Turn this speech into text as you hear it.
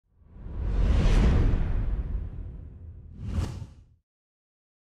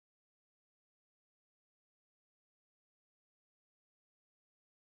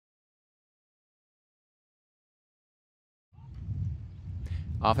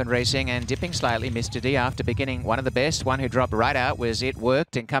Often racing and dipping slightly, Mr. D after beginning one of the best. One who dropped right out was It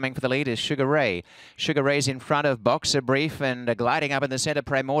Worked, and coming for the lead is Sugar Ray. Sugar Ray's in front of Boxer Brief and gliding up in the centre,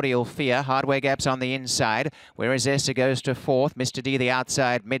 Primordial Fear. Hardware Gap's on the inside, whereas Esther goes to fourth. Mr. D the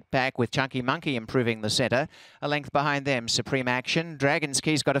outside mid-pack with Chunky Monkey improving the centre. A length behind them, Supreme Action. Dragon's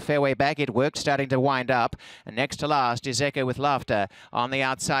Key's got a fair way back. It Worked starting to wind up. And next to last is Echo with Laughter. On the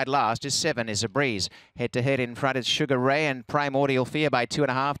outside last is 7 is A Breeze. Head-to-head in front is Sugar Ray and Primordial Fear by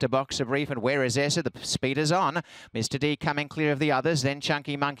 2.5 to Boxer Brief, and Where is Essa? The speed is on. Mr. D coming clear of the others, then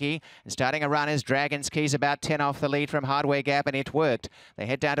Chunky Monkey. And starting a run is Dragon's Keys, about 10 off the lead from Hardware Gap, and It Worked. They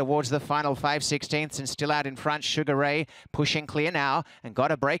head down towards the final 5/16ths, and still out in front, Sugar Ray pushing clear now and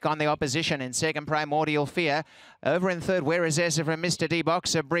got a break on the opposition. In second, Primordial Fear. Over in third, Where is Essa from Mr. D,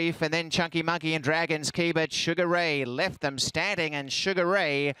 Boxer Brief, and then Chunky Monkey and Dragon's Key, but Sugar Ray left them standing, and Sugar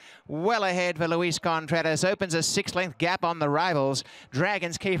Ray well ahead for Luis Contreras. Opens a 6-length gap on the rivals.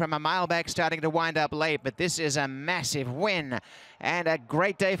 Dragon's Key from a mile back starting to wind up late, but this is a massive win and a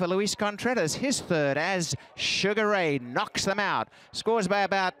great day for Luis Contreras. His third as Sugar Ray knocks them out. Scores by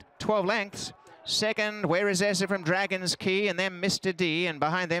about 12 lengths. Second, Where is Essa from Dragon's Key, and then Mr. D, and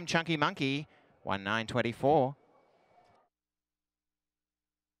behind them Chunky Monkey, 1:9:24.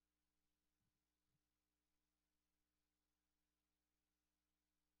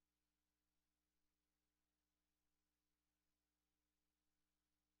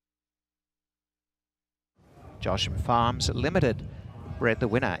 Josham Farms Limited bred the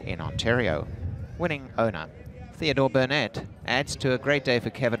winner in Ontario. Winning owner Theodore Burnett adds to a great day for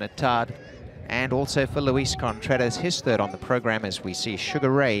Kevin Attard and also for Luis Contreras, his third on the program, as we see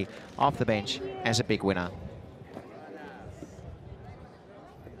Sugar Ray off the bench as a big winner.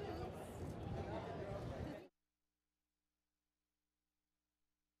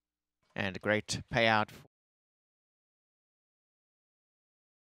 And a great payout